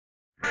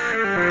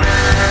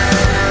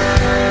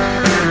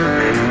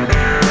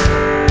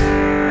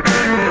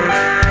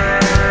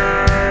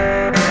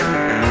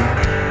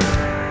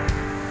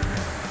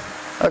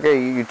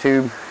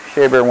YouTube,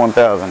 Shabear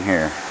 1000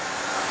 here.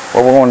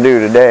 What we're going to do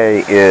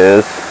today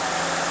is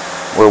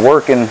we're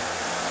working, I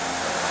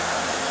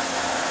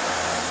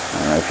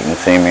don't know if you can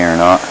see me or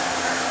not.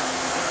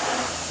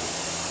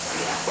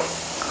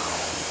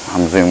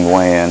 I'm zoomed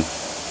way in.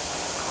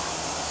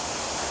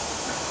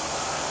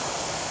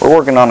 We're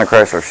working on the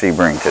Chrysler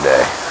Sebring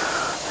today.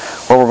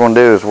 What we're going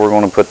to do is we're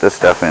going to put this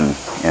stuff in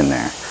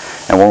there,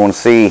 and we're going to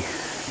see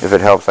if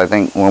it helps. I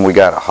think when we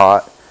got it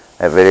hot,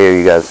 that video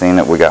you guys seen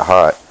that we got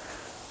hot,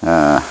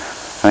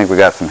 I think we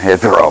got some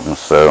head problems.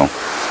 So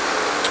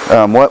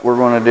what we're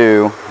going to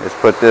do is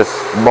put this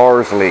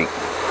bars leak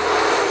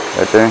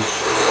right there.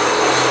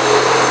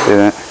 See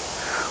that?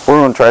 We're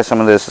going to try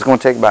some of this. It's going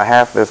to take about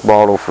half this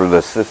bottle for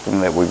the system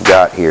that we've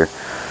got here.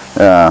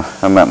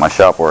 I'm at my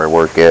shop where I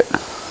work at.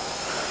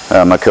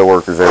 My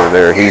co-worker's over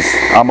there.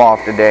 I'm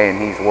off today and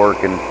he's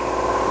working.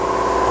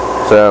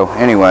 So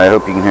anyway, I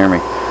hope you can hear me.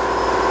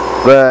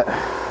 But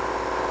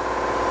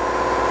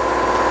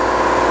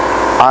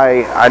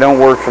I don't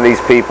work for these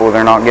people.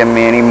 They're not giving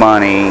me any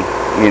money.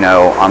 You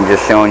know, I'm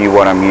just showing you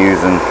what I'm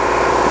using.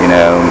 You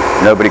know,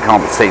 nobody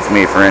compensates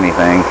me for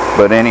anything.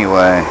 But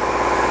anyway,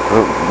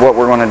 what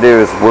we're going to do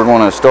is we're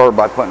going to start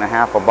by putting a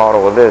half a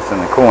bottle of this in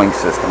the cooling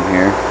system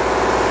here.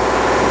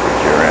 Get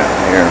you around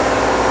here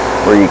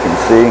where you can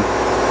see.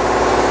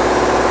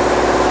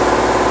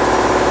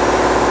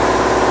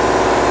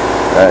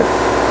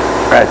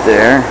 Right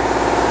there.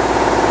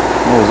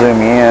 We'll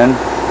zoom you in.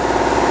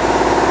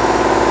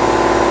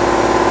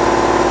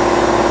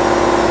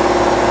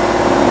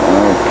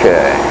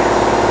 Okay.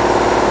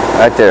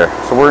 Right there.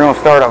 So we're going to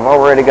start. I've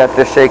already got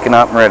this shaken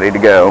up and ready to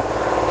go.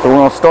 So we're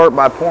going to start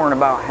by pouring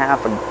about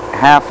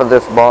half of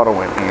this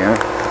bottle in here.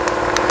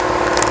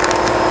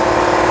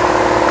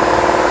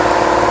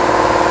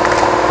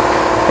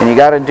 And you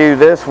got to do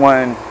this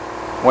when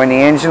the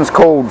engine's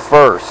cold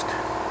first.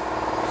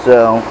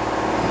 So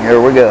here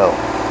we go.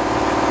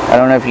 I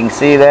don't know if you can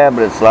see that,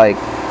 but it's like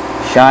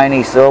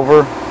shiny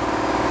silver.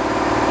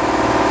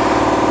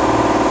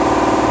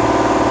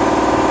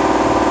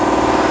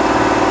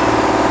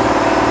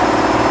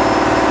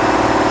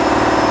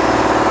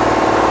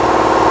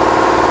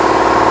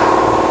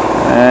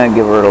 And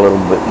give her a little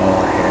bit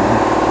more here.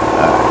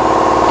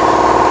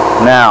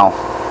 Right. Now,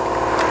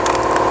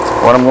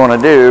 what I'm going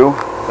to do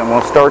is I'm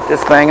going to start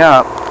this thing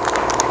up.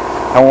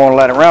 I'm going to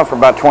let it run for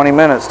about 20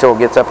 minutes till it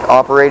gets up to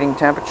operating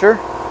temperature.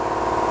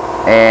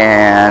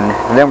 And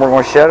then we're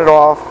going to shut it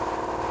off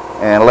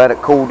and let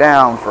it cool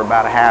down for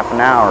about a half an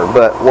hour.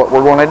 But what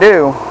we're going to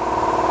do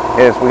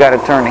is we got to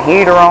turn the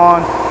heater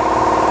on,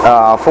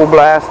 full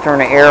blast, turn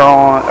the air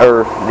on,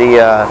 or the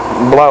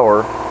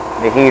blower,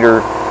 the heater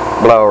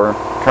blower,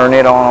 turn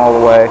it on all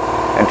the way,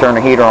 and turn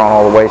the heater on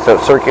all the way so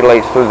it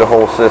circulates through the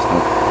whole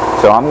system.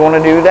 So I'm going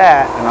to do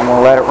that, and I'm going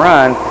to let it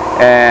run,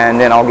 and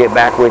then I'll get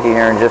back with you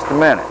here in just a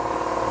minute.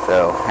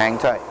 So hang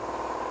tight.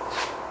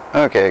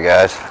 Okay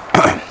guys,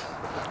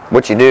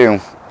 what you do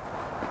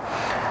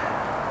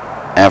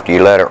after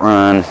you let it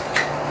run,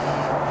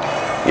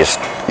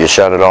 you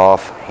shut it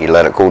off, you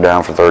let it cool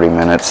down for 30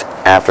 minutes.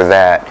 After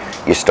that,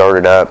 you start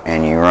it up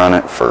and you run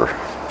it for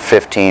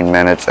 15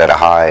 minutes at a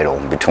high idle,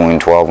 between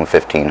 12 and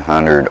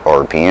 1500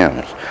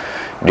 RPMs.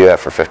 Do that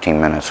for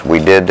 15 minutes. We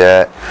did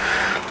that.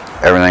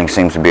 Everything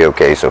seems to be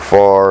okay so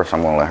far, so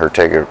I'm going to let her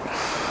take it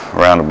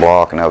around the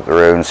block and up the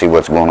road and see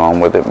what's going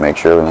on with it, make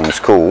sure everything's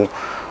cool.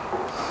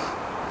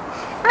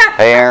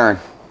 Hey Aaron.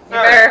 You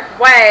better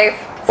wave.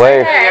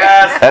 Wave. Hey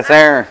guys. That's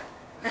Aaron.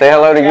 Say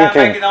hello to YouTube.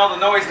 I'm making all the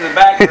noise in the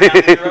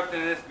background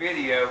interrupting this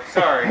video.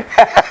 Sorry.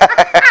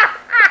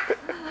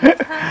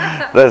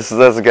 That's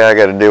the guy I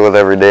got to deal with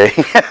every day.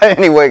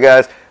 Anyway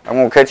guys, I'm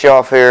going to cut you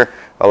off here.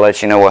 I'll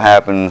let you know what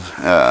happens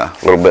a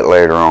little bit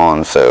later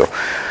on. So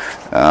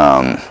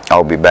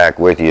I'll be back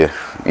with you.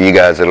 You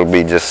guys, it'll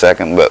be just a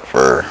second, but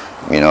for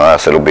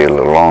us it'll be a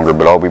little longer.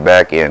 But I'll be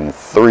back in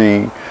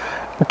 3,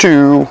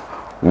 2,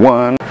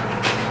 1.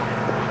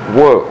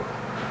 Whoa.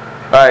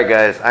 Alright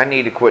guys, I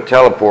need to quit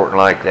teleporting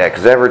like that,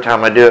 because every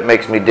time I do it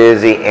makes me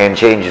dizzy and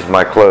changes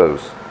my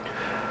clothes.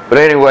 But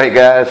anyway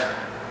guys,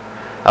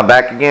 I'm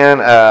back again.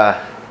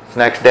 It's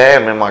next day.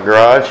 I'm in my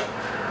garage,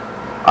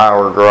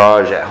 our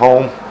garage at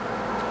home.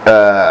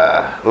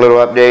 Little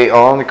update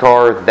on the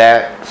car.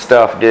 That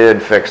stuff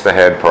did fix the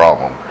head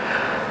problem.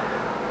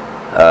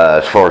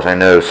 As far as I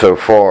know so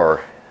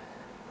far.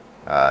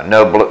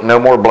 No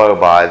more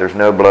blow-by. There's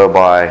no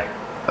blow-by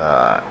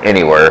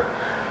anywhere.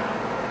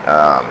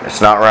 It's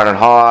not running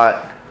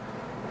hot.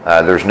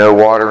 There's no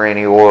water,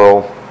 any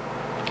oil.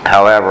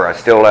 However, I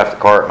still left the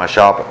car at my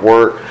shop at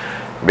work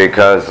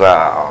because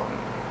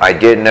I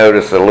did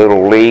notice a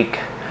little leak.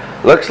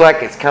 Looks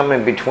like it's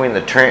coming between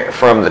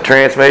from the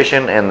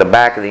transmission and the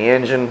back of the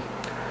engine.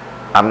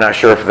 I'm not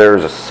sure if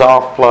there's a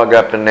soft plug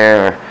up in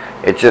there.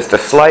 It's just a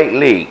slight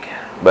leak,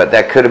 but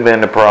that could have been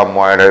the problem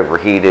why it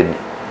overheated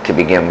to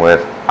begin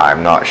with.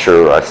 I'm not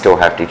sure. I still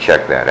have to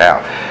check that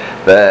out.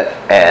 But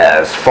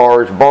as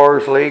far as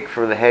bars leak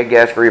for the head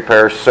gasket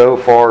repair, so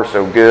far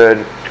so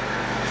good.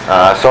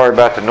 Sorry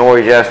about the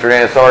noise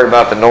yesterday, and sorry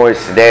about the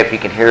noise today if you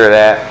can hear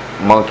that.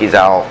 Monkey's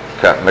out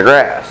cutting the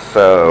grass.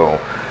 So,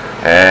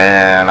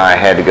 and I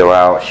had to go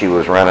out. She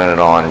was running it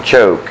on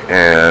choke,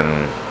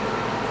 and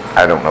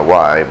I don't know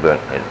why, but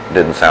it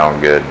didn't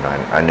sound good.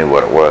 I knew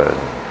what it was.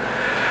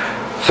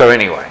 So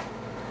anyway,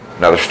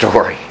 another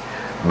story.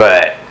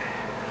 But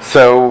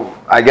so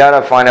I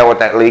gotta find out what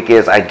that leak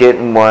is. I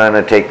didn't want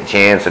to take the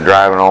chance of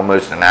driving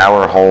almost an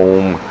hour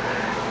home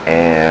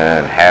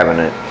and having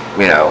it,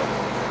 you know,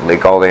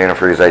 leak all the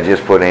antifreeze I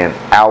just put in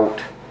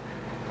out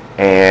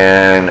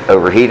and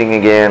overheating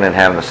again and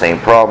having the same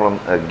problem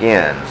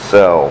again.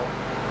 So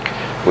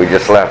we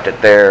just left it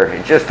there.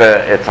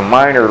 It's a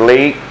minor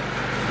leak,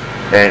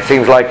 and it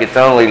seems like it's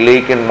only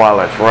leaking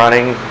while it's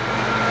running,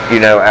 you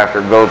know, after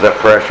it builds up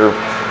pressure.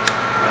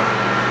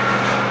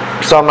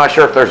 So I'm not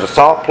sure if there's a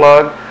soft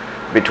plug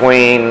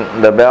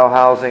between the bell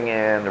housing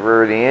and the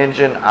rear of the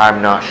engine.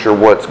 I'm not sure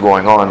what's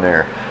going on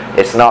there.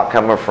 It's not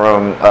coming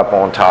from up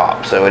on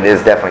top, so it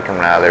is definitely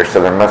coming out of there.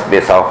 So there must be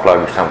a soft plug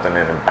or something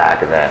in the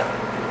back of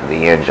the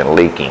engine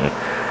leaking.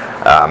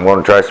 I'm going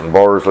to try some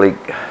bars leak,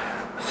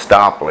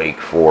 stop leak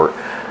for it.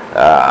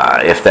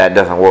 If that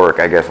doesn't work,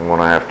 I guess I'm going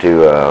to have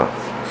to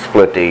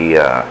split the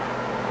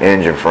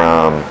engine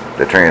from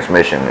the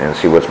transmission and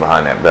see what's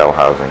behind that bell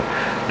housing.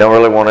 Don't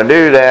really want to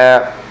do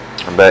that.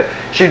 But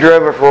she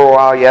drove it for a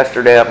while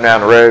yesterday up and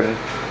down the road,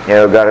 you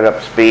know, got it up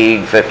to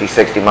speed, 50,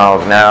 60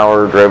 miles an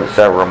hour, drove it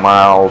several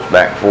miles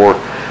back and forth,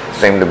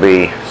 seemed to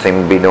be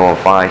doing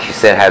fine. She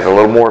said it has a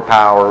little more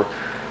power,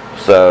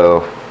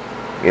 so,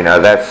 you know,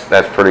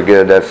 that's pretty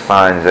good. That's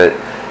signs that,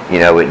 you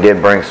know, it did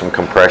bring some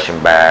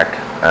compression back.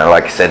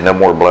 Like I said, no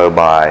more blow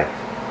by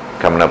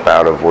coming up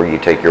out of where you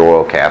take your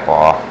oil cap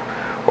off,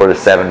 or the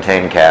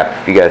 710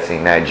 cap. If you guys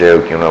seen that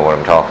joke, you'll know what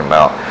I'm talking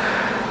about.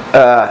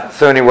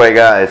 So anyway,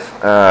 guys,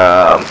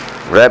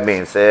 with that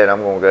being said, I'm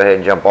going to go ahead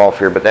and jump off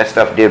here, but that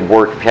stuff did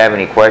work. If you have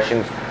any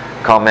questions,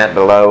 comment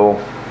below,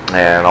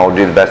 and I'll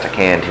do the best I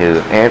can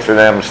to answer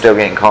them. I'm still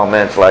getting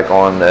comments like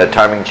on the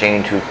timing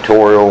chain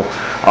tutorial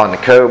on the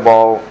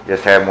Cobalt.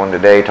 Just had one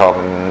today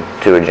talking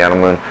to a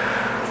gentleman.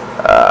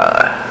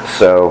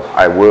 So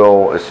I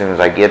will, as soon as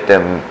I get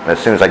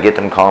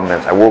them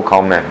comments, I will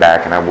comment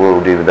back, and I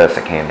will do the best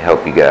I can to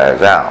help you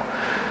guys out.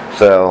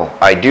 So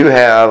I do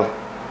have,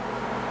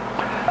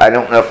 I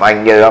don't know if I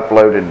can get it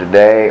uploaded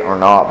today or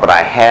not, but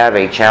I have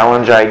a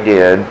challenge I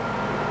did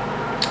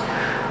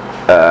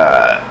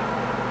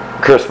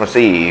Christmas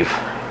Eve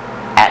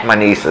at my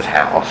niece's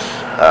house.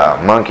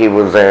 Monkey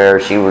was there.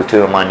 She was,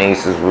 two of my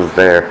nieces was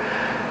there.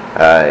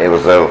 It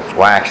was a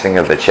waxing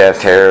of the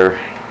chest hair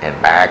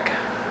and back.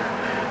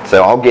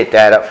 So I'll get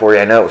that up for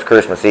you. I know it was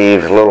Christmas Eve.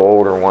 It's a little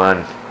older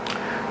one,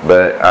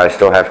 but I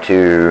still have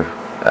to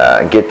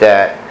get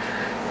that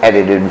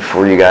edited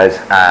for you guys.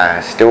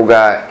 I still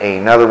got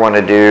another one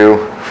to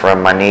do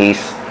from my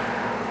niece.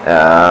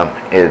 I'm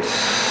going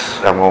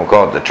to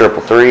call it the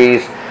Triple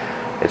Threes.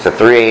 It's a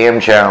 3 a.m.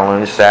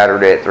 challenge,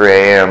 Saturday at 3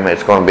 a.m.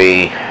 It's going to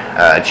be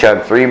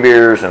chug 3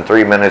 beers in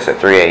 3 minutes at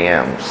 3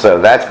 a.m. So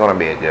that's going to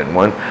be a good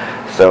one.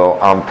 So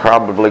I'm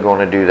probably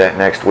going to do that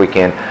next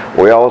weekend.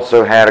 We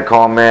also had a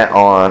comment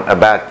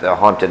about the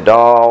haunted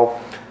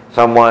doll.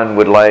 Someone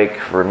would like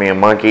for me and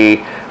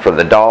Monkey for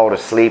the doll to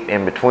sleep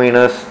in between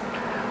us.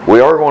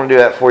 We are going to do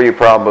that for you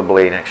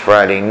probably next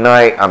Friday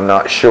night. I'm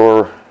not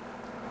sure.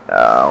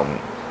 I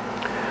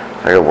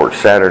gotta work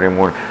Saturday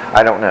morning.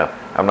 I don't know.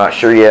 I'm not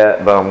sure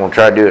yet, but I'm going to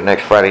try to do it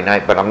next Friday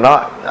night. But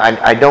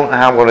I don't know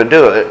how I'm going to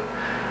do it,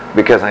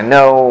 because I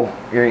know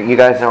you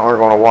guys aren't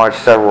going to watch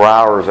several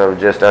hours of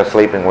just us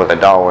sleeping with a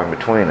doll in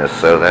between us.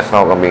 So that's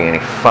not going to be any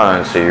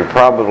fun. So you're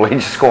probably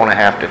just going to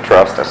have to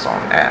trust us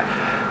on that.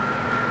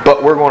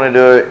 But we're going to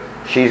do it.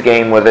 She's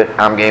game with it.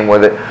 I'm game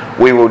with it.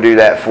 We will do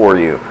that for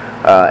you.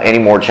 Any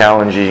more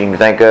challenges you can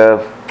think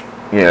of,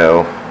 you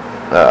know,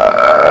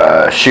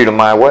 shoot them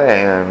my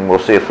way, and we'll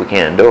see if we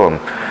can't do them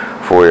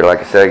for you. Like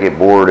I said, I get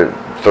bored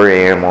at 3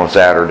 a.m. on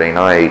Saturday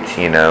night,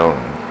 you know.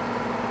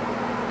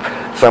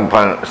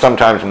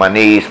 Sometimes my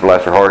niece,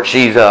 bless her heart,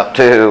 she's up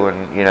too,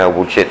 and, you know,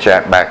 we'll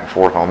chit-chat back and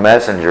forth on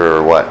Messenger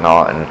or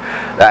whatnot, and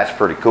that's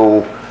pretty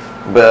cool.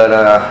 But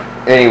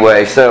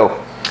anyway,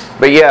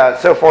 but yeah,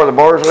 so far the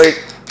bars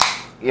leak,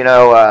 you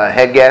know,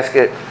 head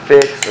gasket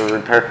fix or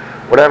repair,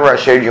 whatever I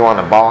showed you on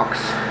the box,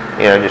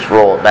 you know, just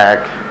roll it back,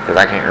 because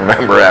I can't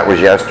remember, that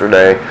was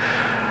yesterday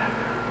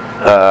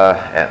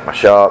at my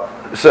shop.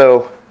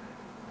 So,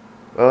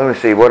 well, let me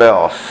see, what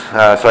else?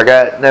 So I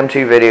got them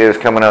 2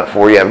 videos coming up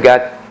for you. I've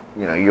got,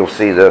 you know, you'll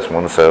see this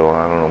one, so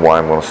I don't know why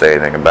I'm going to say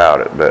anything about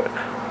it, but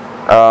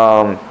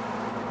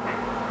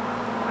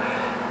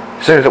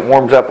as soon as it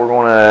warms up, we're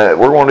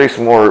going to do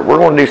some more. We're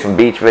going to do some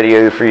beach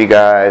videos for you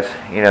guys.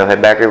 You know,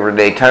 head back over to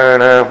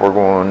Daytona. We're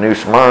going to New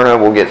Smyrna.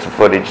 We'll get some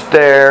footage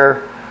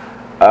there.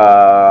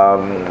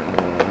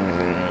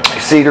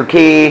 Cedar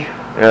Key,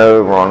 you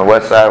know, we're on the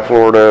west side of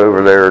Florida,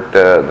 over there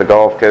at the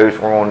Gulf Coast.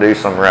 We're going to do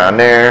some around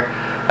there.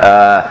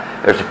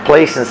 There's a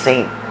place in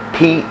St.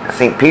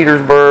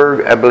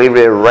 Petersburg. I believe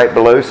they're right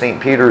below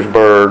St.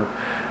 Petersburg.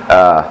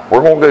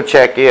 We're going to go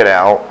check it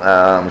out,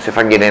 see if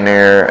I can get in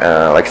there.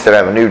 Like I said, I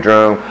have a new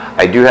drone.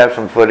 I do have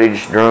some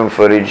footage, drone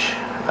footage,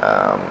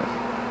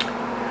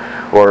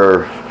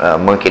 or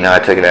Monkey and I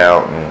took it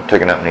out and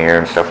took it up in the air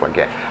and stuff like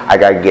that. I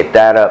got to get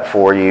that up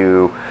for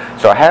you.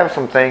 So I have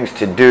some things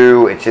to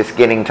do. It's just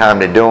getting time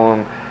to do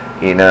them.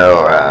 You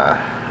know,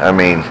 I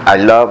mean, I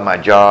love my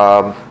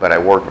job, but I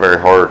work very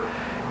hard,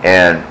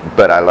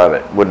 but I love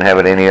it. Wouldn't have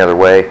it any other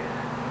way.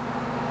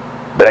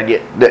 But I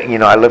get, you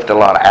know, I lift a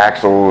lot of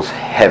axles,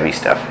 heavy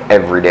stuff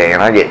every day,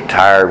 and I get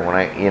tired when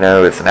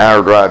it's an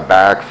hour drive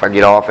back. If I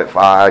get off at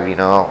 5, you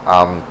know,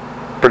 I'm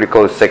pretty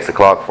close to 6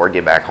 o'clock before I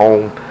get back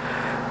home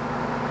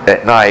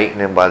at night,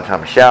 and then by the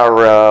time I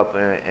shower up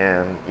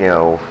and you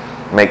know,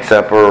 make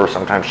supper, or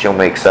sometimes she'll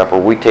make supper,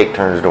 we take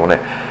turns doing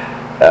it.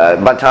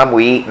 By the time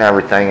we eat and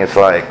everything, it's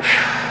like,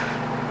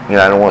 you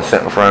know, I don't want to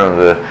sit in front of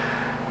the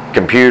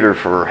computer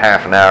for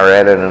half an hour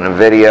editing a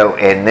video,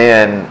 and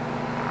then,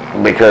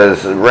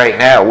 because right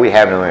now we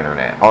have no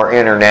internet. Our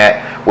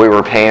internet, we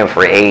were paying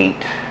for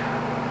 8,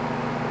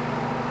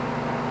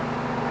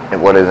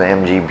 what is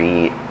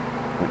MGB,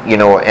 you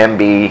know,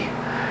 MB,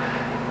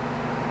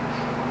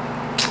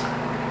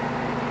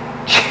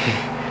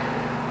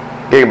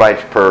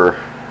 gigabytes per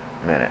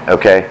minute,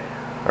 okay,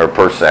 or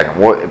per second,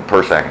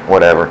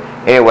 whatever.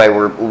 Anyway,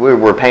 we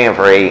were paying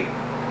for 8.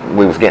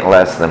 We was getting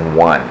less than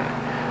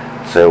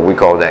 1, so we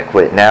called that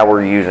quit. Now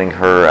we're using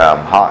her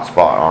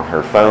hotspot on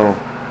her phone,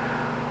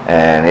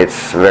 and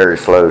it's very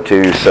slow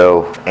too.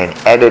 So an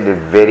edited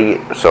video,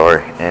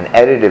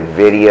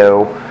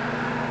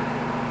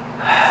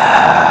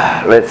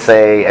 let's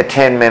say a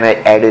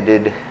 10-minute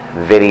edited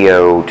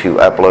video to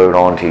upload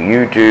onto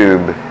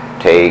YouTube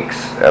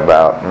takes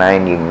about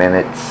 90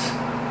 minutes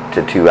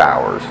to 2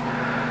 hours.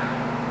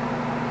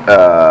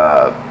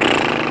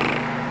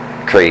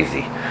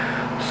 Crazy.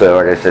 So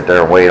I gotta sit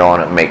there and wait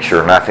on it, make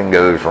sure nothing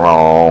goes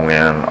wrong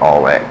and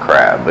all that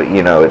crap. But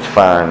you know, it's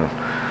fine.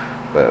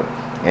 But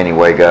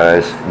anyway,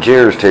 guys,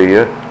 cheers to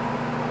you.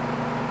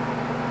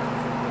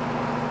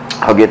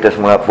 I'll get this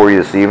one up for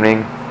you this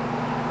evening.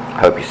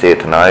 Hope you see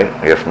it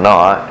tonight. If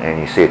not, and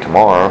you see it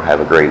tomorrow,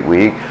 have a great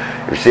week.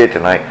 If you see it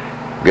tonight,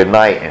 good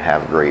night and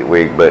have a great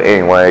week. But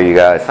anyway, you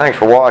guys, thanks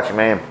for watching,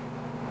 man.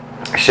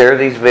 Share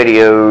these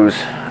videos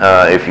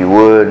if you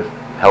would.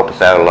 Help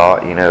us out a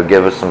lot. You know,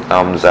 give us some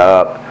thumbs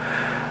up.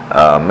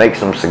 Make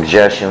some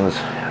suggestions.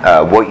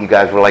 What you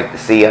guys would like to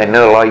see. I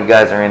know a lot of you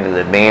guys are into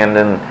the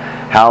abandoned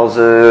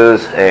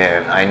houses,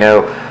 and I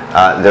know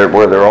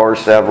there are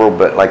several,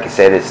 but like I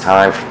said, it's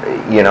time.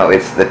 You know,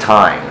 it's the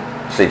time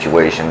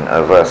situation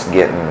of us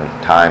getting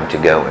time to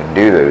go and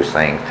do those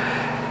things.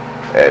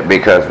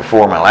 Because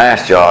before my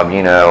last job,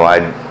 you know,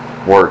 I'd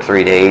work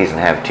 3 days and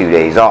have 2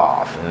 days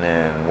off, and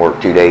then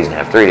work 2 days and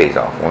have 3 days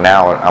off. Well,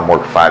 now I'm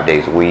working 5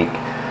 days a week,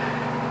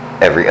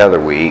 every other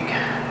week,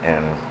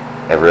 and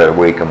every other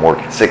week I'm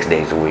working 6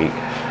 days a week,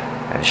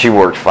 and she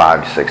works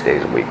 5 to 6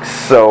 days a week.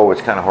 So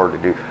it's kind of hard to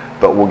do,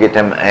 but we'll get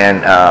them.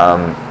 And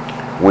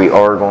we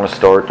are going to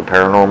start the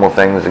paranormal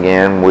things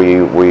again.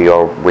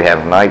 We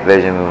have night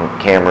vision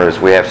cameras.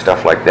 We have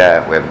stuff like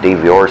that. We have a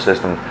DVR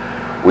system.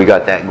 We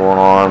got that going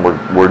on.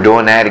 We're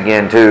doing that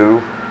again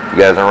too. If you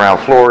guys are around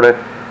Florida,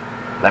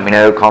 let me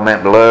know.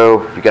 Comment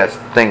below if you got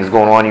things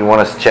going on you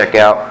want us to check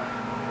out.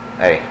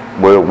 Hey,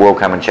 we'll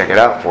come and check it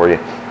out for you.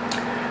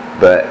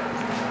 But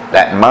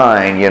that in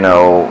mind, you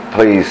know,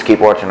 please keep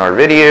watching our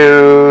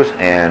videos,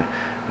 and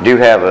do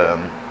have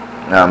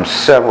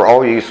several.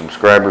 All you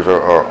subscribers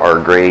are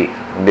great.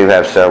 We do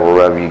have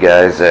several of you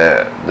guys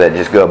that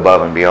just go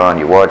above and beyond.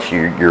 You watch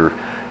you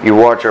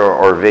watch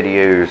our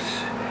videos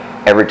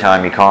every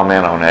time you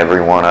comment on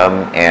every one of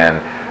them,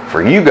 and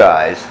for you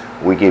guys,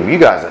 we give you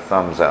guys a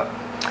thumbs up.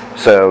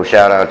 So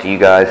shout out to you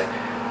guys.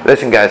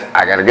 Listen, guys,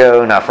 I gotta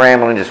go. Not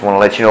rambling. Just want to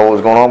let you know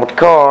what's going on with the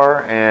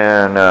car,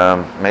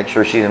 and make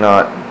sure she's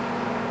not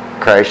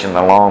crashing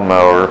the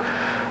lawnmower.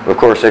 Of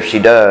course, if she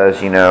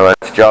does, you know,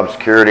 that's job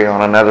security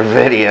on another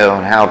video,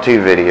 and how-to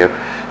video.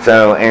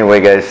 So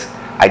anyway, guys,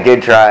 I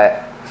did try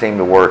it. Seemed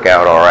to work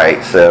out all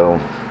right. So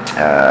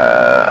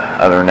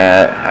other than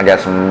that, I got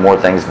some more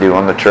things to do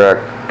on the truck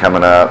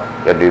coming up.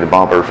 Got to do the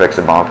bumper, fix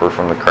the bumper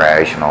from the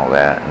crash and all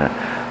that, and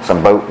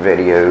some boat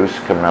videos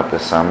coming up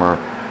this summer.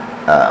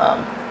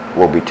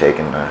 We'll be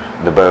taking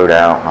the boat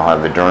out, and I'll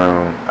have the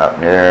drone up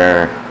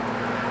there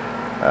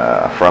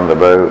from the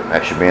boat.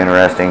 That should be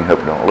interesting. Hope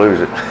we don't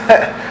lose it.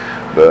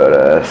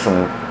 But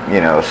some, you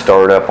know,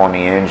 start up on the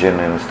engine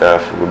and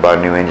stuff. We bought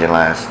a new engine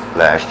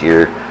last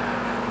year.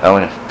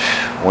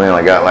 We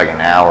only got like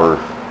an hour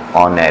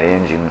on that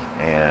engine,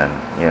 and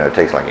you know, it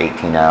takes like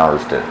 18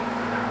 hours to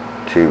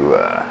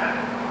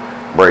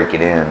break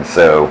it in.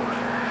 So,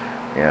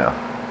 you know,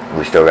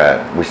 we still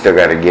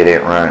got to get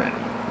it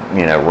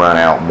run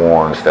out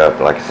more and stuff.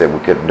 But like I said, we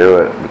couldn't do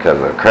it because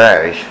of the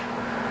crash.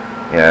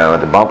 You know,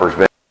 the bumper's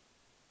been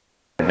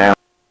down,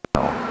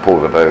 you know, pull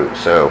the boat.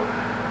 So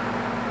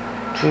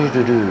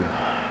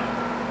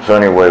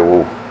anyway,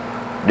 we'll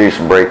do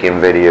some break-in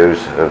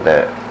videos of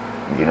that,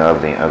 you know,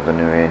 of the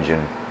new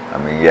engine. I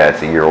mean, yeah,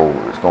 it's a year old.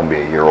 It's going to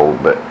be a year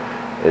old, but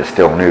it's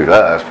still new to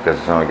us because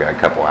it's only got a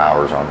couple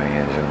hours on the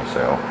engine.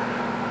 So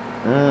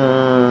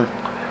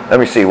let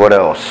me see what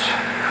else.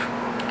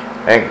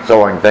 That's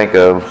all I can think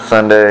of.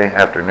 Sunday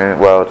afternoon.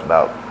 Well, it's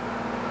about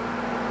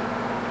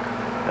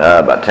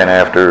 10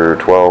 after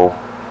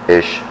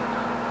 12-ish.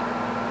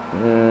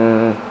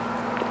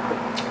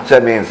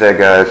 That being said,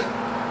 guys,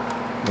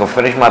 I'm going to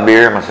finish my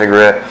beer and my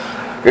cigarette.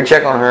 Go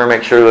check on her,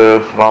 make sure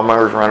the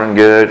lawnmower's running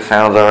good,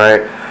 sounds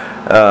alright.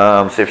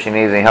 See if she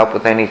needs any help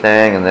with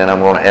anything, and then I'm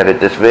going to edit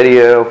this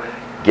video,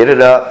 get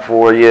it up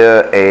for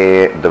you,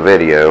 the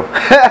video.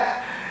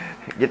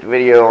 Get the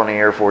video on the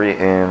air for you,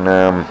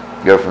 and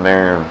go from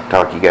there and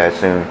talk to you guys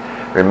soon.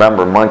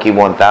 Remember, Monkey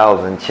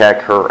 1000,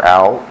 check her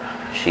out.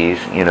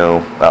 She's, you know,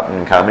 up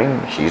and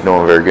coming. She's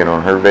doing very good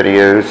on her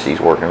videos.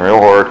 She's working real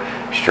hard.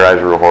 She tries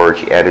real hard.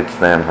 She edits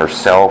them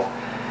herself,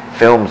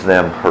 films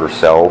them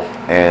herself,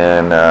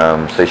 and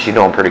so she's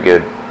doing pretty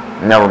good.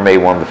 Never made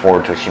one before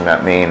until she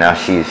met me. Now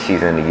she's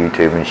into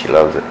YouTube and she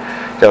loves it.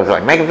 So I was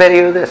like, make a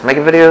video of this, make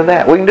a video of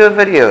that. We can do a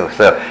video.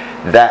 So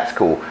that's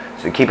cool.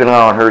 So keep an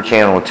eye on her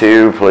channel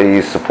too.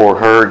 Please support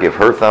her. Give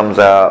her thumbs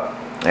up.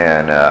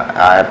 And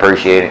I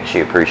appreciate it. She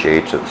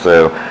appreciates it.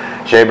 So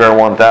Shea-Bear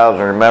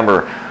 1000.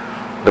 Remember,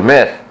 the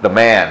myth, the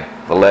man,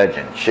 the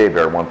legend,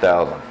 Shea-Bear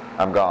 1000.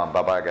 I'm gone.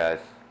 Bye-bye,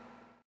 guys.